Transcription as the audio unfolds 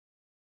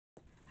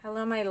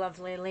Hello, my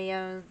lovely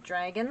Leo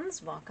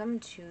dragons. Welcome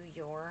to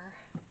your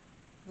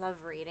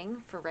love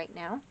reading for right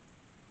now.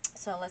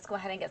 So let's go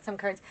ahead and get some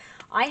cards.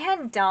 I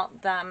had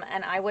dealt them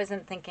and I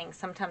wasn't thinking.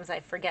 Sometimes I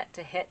forget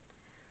to hit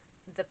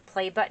the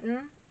play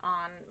button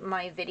on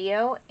my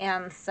video.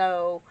 And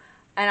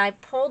I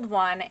pulled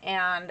one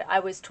and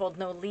I was told,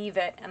 no, leave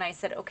it. And I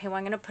said, okay, well,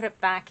 I'm going to put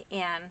it back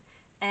in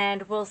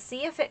and we'll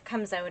see if it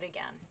comes out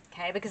again.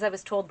 Okay, because I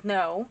was told,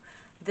 no,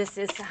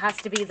 has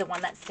to be the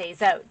one that stays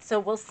out. So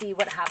we'll see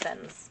what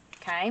happens.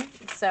 Okay,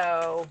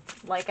 so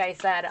like I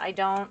said,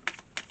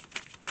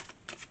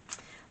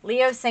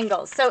 Leo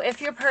singles. So if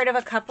you're part of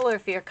a couple or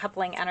if you're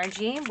coupling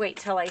energy, wait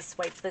till I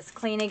swipe this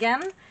clean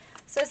again.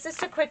 So it's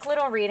just a quick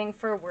little reading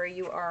for where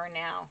you are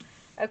now.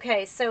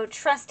 Okay, so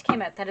trust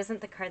came out. That isn't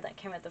the card that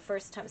came out the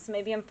first time. So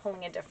maybe I'm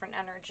pulling a different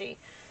energy.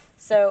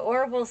 So,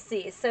 or we'll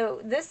see.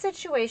 So this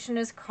situation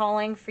is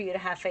calling for you to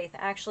have faith.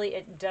 Actually,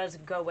 it does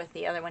go with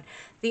the other one.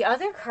 The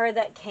other card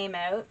that came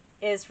out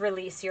is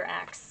release your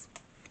ex.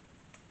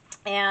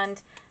 And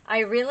I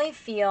really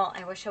feel,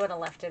 I wish I would have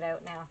left it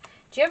out now.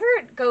 Do you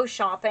ever go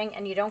shopping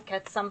and you don't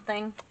get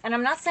something? And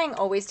I'm not saying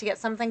always to get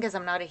something because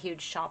I'm not a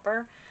huge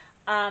shopper.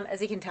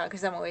 As you can tell,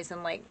 because I'm always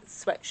in like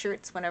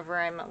sweatshirts whenever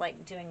I'm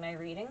like doing my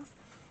readings.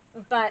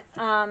 But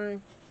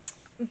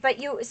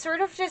you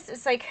sort of just,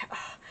 it's like,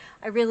 oh,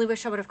 I really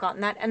wish I would have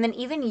gotten that. And then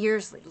even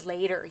years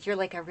later, you're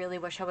like, I really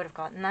wish I would have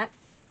gotten that.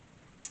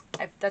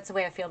 That's the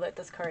way I feel about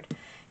this card.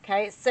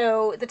 Okay,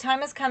 so the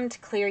time has come to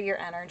clear your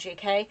energy,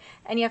 okay?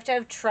 And you have to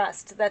have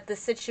trust that the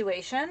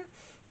situation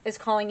is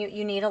calling you.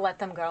 You need to let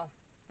them go,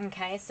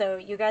 okay? So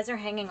you guys are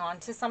hanging on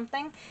to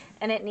something,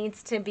 and it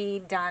needs to be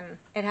done.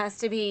 It has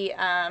to be,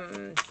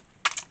 it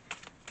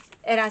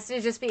has to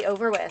just be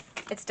over with.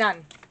 It's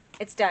done.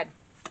 It's dead,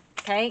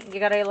 okay? You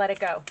got to let it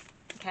go,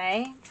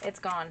 okay? It's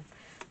gone.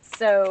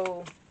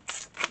 So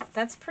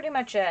that's pretty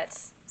much it.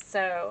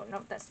 So,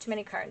 nope, that's too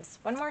many cards.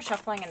 One more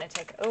shuffling, I'm going to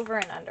take over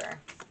and under.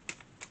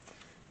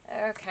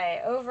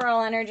 Okay,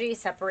 overall energy,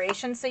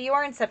 separation. So you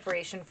are in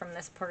separation from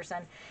this person,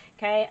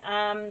 okay?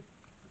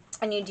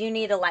 And you do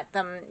need to let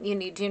them, do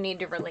need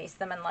to release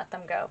them and let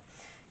them go,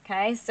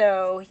 okay?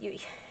 So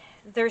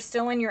they're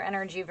still in your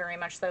energy very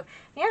much, though.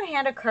 You have a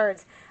hand of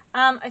cards.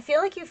 I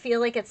feel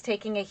like it's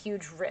taking a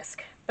huge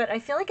risk, but I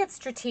feel like it's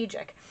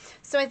strategic.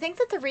 So I think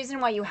that the reason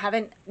why you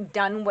haven't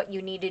done what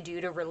you need to do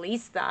to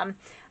release them,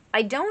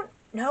 I don't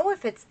know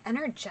if it's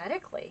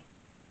energetically.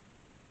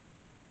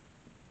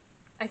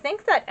 I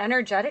think that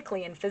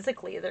energetically and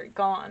physically they're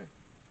gone.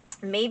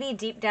 Maybe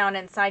deep down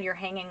inside you're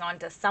hanging on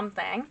to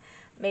something.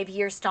 Maybe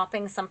you're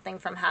stopping something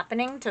from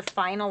happening to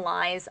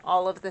finalize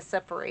all of the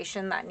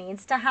separation that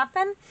needs to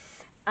happen.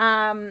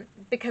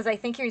 Because I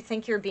think you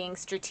think you're being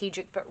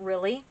strategic, but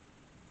really,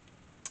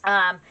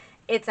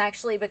 it's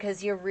actually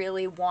because you're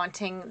really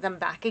wanting them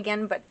back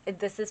again. But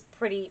this is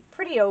pretty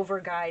over,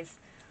 guys.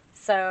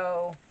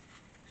 So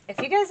if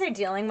you guys are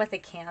dealing with a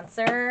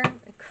Cancer,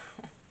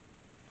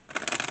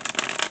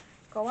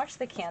 go watch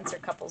the Cancer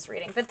couples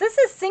reading. But this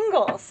is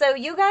single. So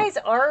you guys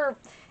are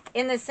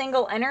in the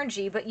single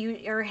energy, but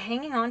you're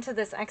hanging on to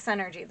this X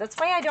energy. That's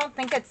why I don't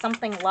think it's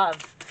something love.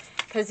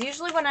 Because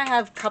usually when I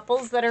have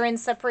couples that are in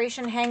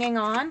separation hanging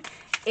on,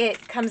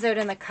 it comes out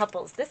in the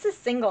couples. This is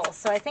single.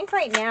 So I think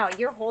right now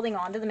you're holding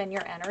on to them in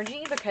your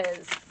energy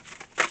because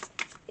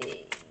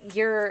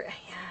you're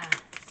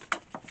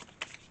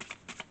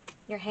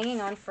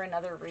hanging on for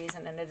another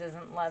reason and it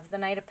isn't love. The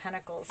Knight of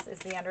Pentacles is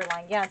the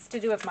underlying. Yeah, it's to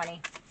do with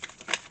money.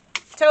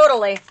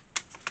 Totally.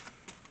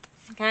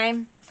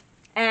 Okay.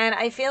 And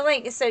I feel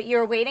like, so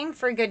you're waiting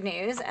for good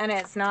news and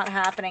it's not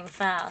happening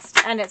fast.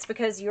 And it's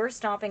because you're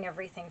stopping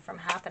everything from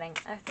happening.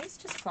 Are these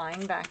just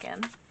flying back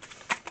in?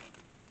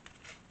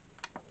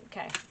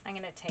 Okay, I'm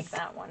going to take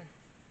that one.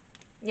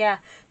 Yeah,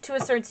 Two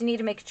of Swords, you need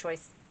to make a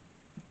choice.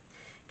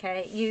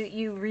 Okay,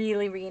 you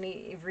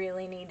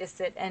really need to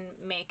sit and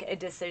make a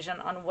decision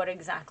on what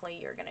exactly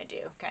you're going to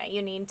do. Okay,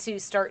 you need to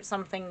start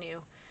something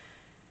new.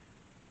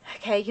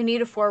 Okay, you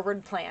need a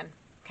forward plan.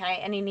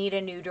 Okay, and you need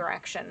a new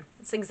direction.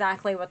 It's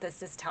exactly what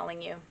this is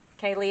telling you.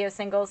 Okay, Leo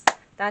singles,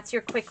 that's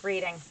your quick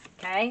reading.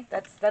 Okay,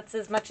 that's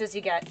as much as you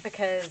get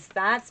because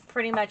that's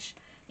pretty much,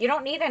 you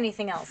don't need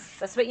anything else.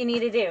 That's what you need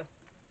to do.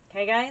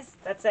 Okay, guys,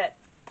 that's it.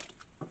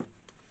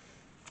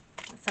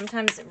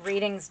 Sometimes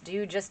readings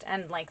do just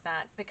end like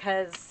that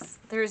because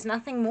there's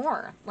nothing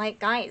more. Like,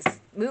 guys,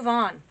 move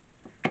on.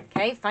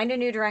 Okay, find a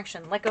new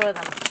direction. Let go of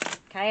them.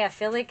 Okay, I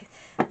feel like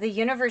the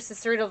universe has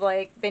sort of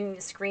like been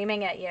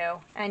screaming at you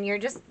and you're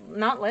just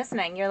not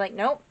listening. You're like,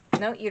 nope,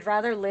 you'd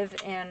rather live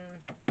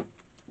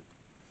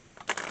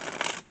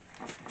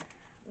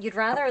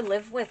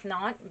with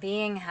not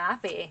being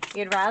happy.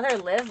 You'd rather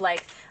live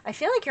like, I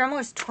feel like you're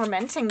almost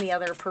tormenting the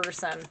other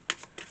person.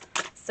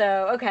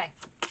 So, okay.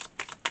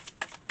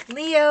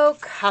 Leo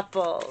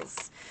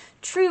couples.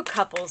 True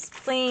couples,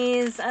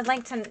 please. I'd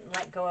like to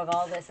let go of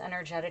all this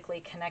energetically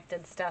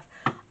connected stuff.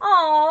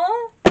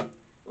 Oh,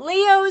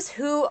 Leos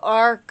who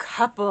are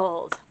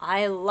coupled.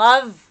 I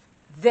love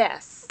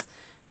this.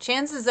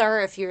 Chances are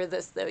if you're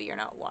this, though, you're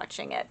not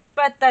watching it.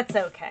 But that's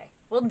okay.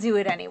 We'll do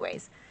it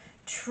anyways.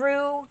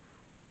 True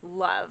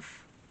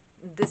love.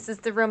 This is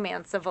the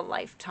romance of a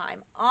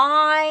lifetime.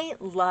 I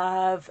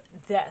love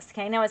this.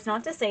 Okay, now it's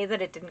not to say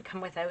that it didn't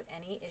come without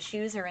any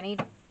issues or any,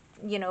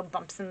 you know,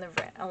 bumps in the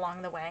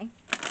along the way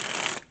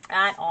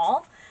at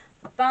all.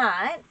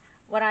 But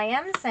what I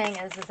am saying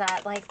is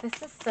that, like,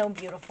 this is so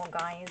beautiful,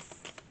 guys.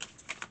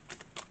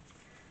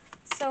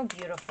 So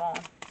beautiful.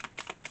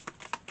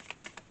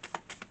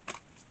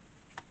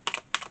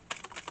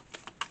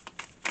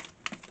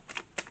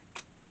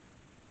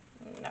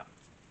 No.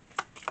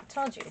 I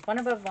told you, one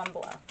above, one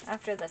below.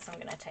 After this, I'm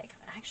going to take...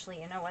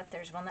 Actually, you know what?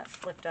 There's one that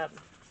flipped up.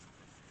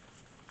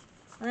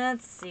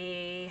 Let's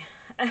see.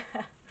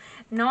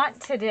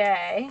 Not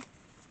today.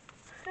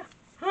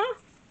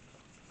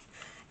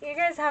 You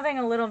guys having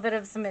a little bit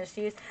of some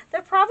issues.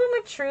 The problem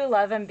with true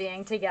love and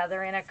being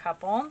together in a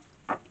couple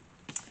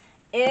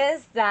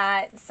is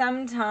that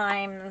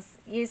sometimes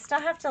you still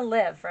have to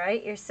live,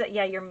 right?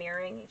 You're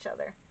mirroring each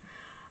other.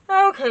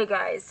 Okay,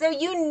 guys, so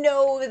you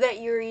know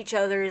that you're each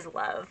other's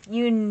love.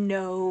 You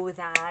know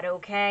that,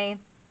 okay?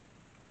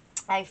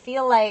 I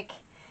feel like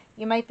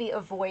you might be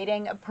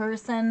avoiding a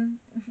person.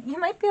 You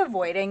might be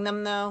avoiding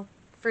them, though,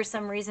 for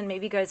some reason.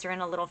 Maybe you guys are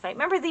in a little fight.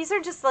 Remember, these are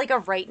just like a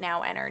right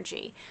now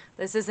energy.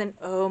 This isn't,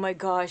 oh my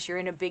gosh, you're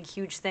in a big,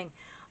 huge thing.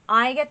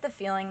 I get the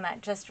feeling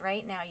that just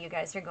right now you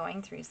guys are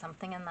going through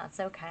something, and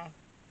that's okay.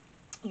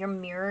 You're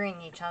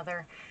mirroring each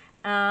other.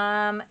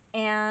 I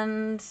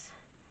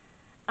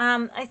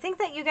think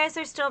that you guys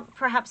are still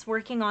perhaps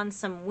working on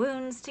some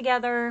wounds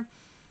together.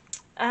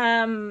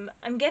 I'm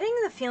getting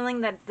the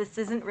feeling that this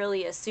isn't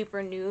really a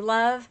super new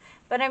love,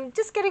 but I'm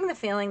just getting the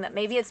feeling that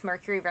maybe it's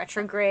Mercury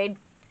retrograde.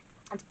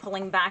 It's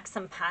pulling back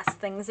some past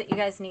things that you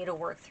guys need to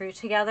work through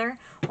together,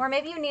 or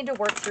maybe you need to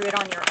work through it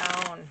on your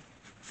own,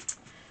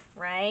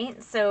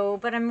 right? So,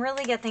 but I'm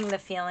really getting the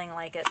feeling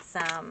like it's,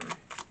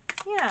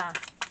 yeah.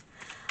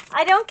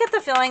 I don't get the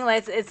feeling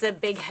like it's a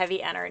big,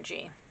 heavy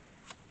energy.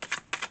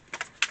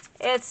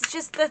 It's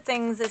just the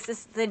things, it's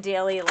just the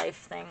daily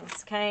life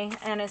things, okay?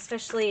 And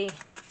especially,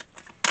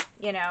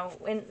 you know,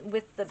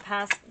 with the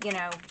past, you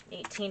know,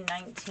 18,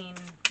 19,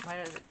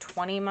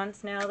 20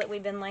 months now that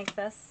we've been like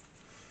this.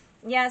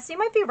 Yeah, so you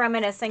might be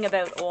reminiscing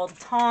about old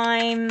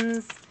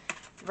times,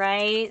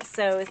 right?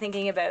 So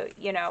thinking about,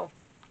 you know,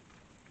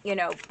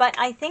 but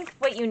I think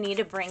what you need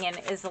to bring in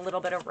is a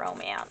little bit of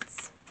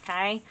romance,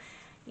 okay?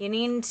 You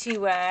need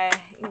to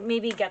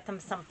maybe get them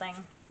something.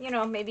 You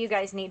know, maybe you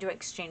guys need to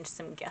exchange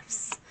some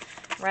gifts,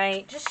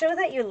 right? Just show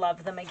that you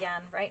love them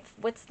again, right?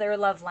 What's their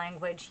love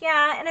language?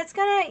 Yeah, and it's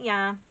gonna,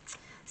 yeah.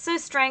 So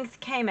strength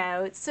came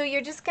out. So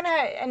you're just gonna,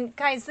 and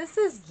guys, this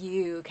is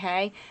you,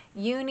 okay?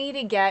 You need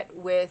to get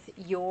with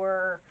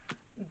your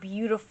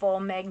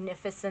beautiful,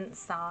 magnificent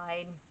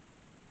side,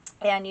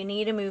 and you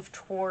need to move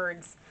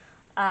towards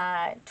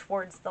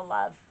the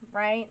love,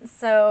 right?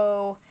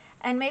 So,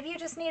 and maybe you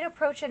just need to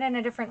approach it in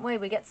a different way.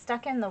 We get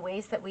stuck in the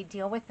ways that we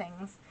deal with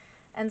things.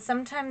 And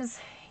sometimes,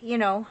 you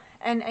know,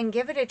 and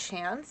give it a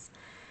chance.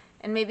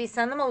 And maybe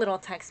send them a little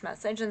text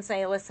message and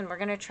say, listen, we're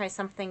going to try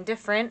something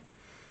different.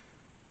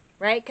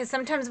 Right? Because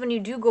sometimes when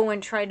you do go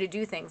and try to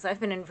do things, I've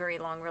been in very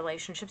long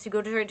relationships, you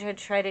go to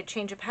try to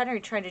change a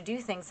pattern, try to do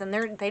things, and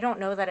they don't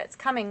know that it's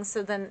coming,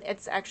 so then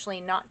it's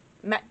actually not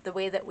met the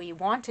way that we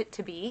want it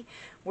to be.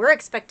 We're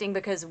expecting,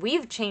 because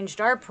we've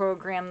changed our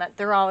program, that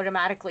they're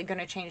automatically going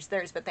to change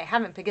theirs, but they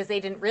haven't, because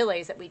they didn't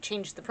realize that we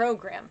changed the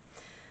program.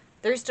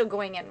 They're still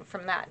going in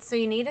from that. So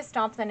you need to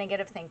stop the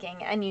negative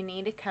thinking, and you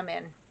need to come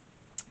in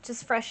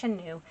just fresh and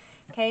new.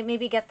 Okay,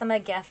 maybe get them a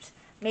gift,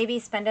 maybe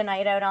spend a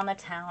night out on the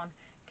town.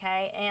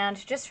 Okay, and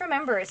just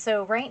remember,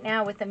 so right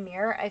now with the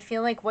mirror, I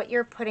feel like what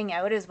you're putting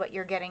out is what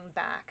you're getting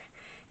back.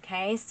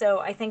 Okay, so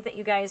I think that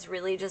you guys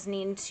really just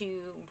need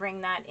to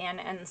bring that in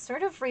and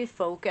sort of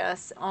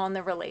refocus on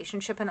the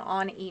relationship and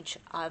on each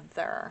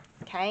other.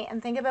 Okay,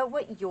 and think about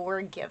what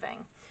you're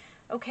giving.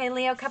 Okay,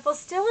 Leo couple,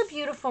 still a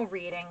beautiful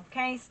reading.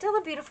 Okay, still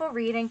a beautiful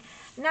reading.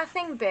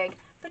 Nothing big,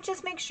 but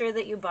just make sure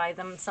that you buy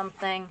them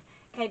something.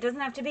 Okay, it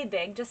doesn't have to be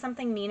big, just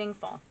something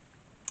meaningful.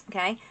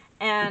 Okay,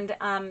 and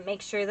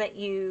make sure that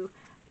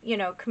you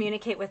know,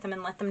 communicate with them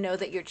and let them know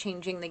that you're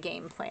changing the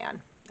game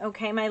plan.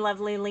 Okay, my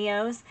lovely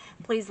Leos,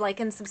 please like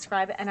and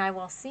subscribe, and I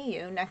will see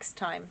you next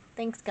time.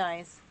 Thanks,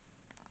 guys.